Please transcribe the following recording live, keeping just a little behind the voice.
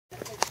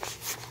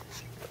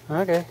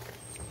Okay.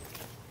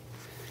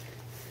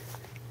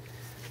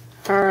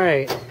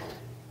 Alright.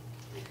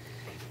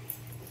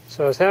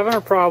 So I was having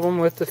a problem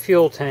with the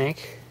fuel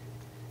tank,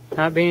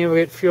 not being able to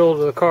get fuel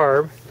to the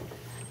carb.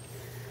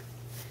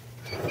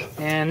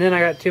 And then I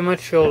got too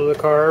much fuel to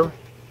the carb.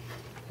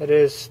 That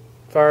is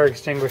fire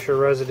extinguisher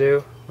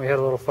residue. We had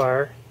a little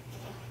fire.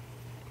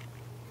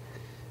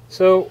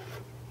 So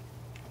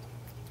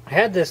I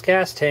had this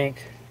gas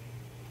tank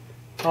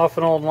off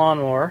an old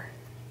lawnmower,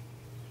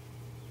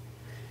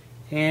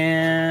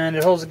 and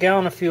it holds a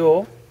gallon of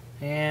fuel,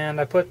 and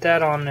I put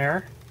that on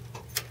there,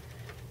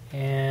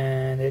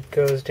 and it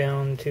goes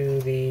down to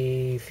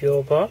the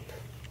fuel pump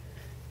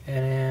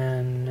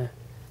and then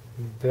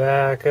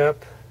back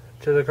up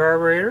to the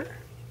carburetor.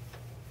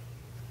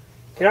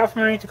 Get out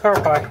from underneath the car,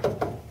 Pie.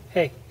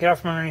 Hey, get out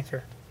from underneath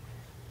her.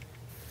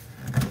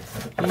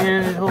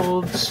 And it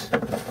holds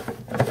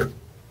a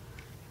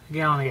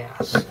gallon of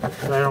gas,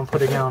 but I don't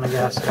put a gallon of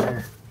gas in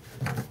there.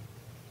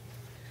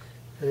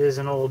 It is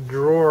an old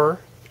drawer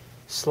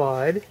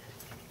slide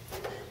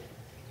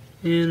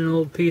and an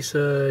old piece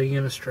of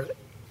unistrut.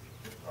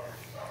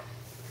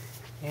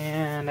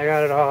 And I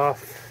got it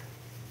off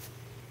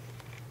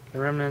the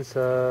remnants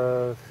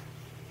of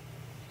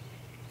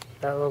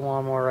that little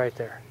lawnmower right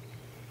there.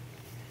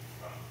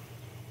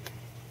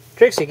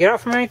 Trixie, get out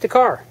from underneath the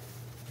car.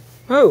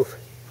 Move.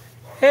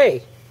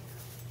 Hey.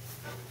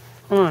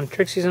 Come on,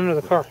 Trixie's under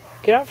the car.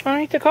 Get out from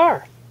underneath the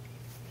car.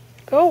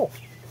 Go.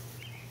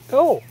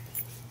 Go.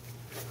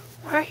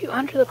 Why are you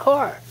under the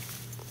car?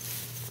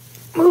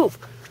 Move.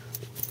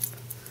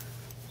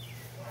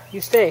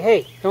 You stay.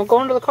 Hey, don't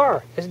go into the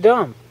car. It's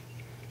dumb.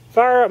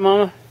 Fire up,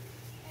 Mama.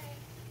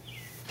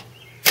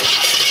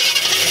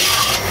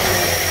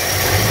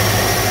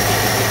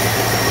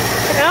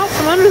 Get out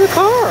from under the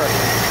car.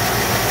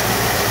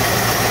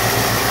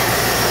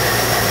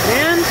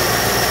 And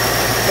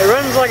it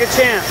runs like a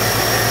champ.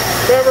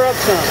 Rev her up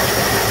some.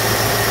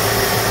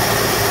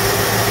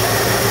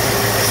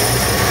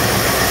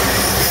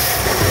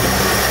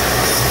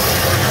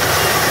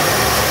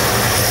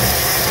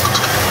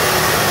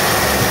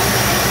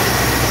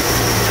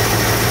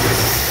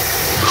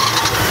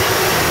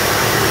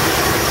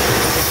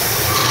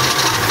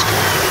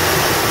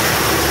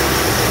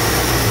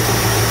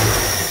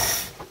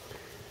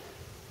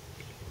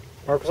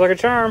 Works like a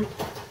charm.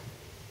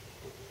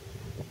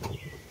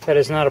 That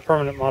is not a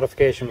permanent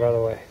modification, by the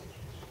way.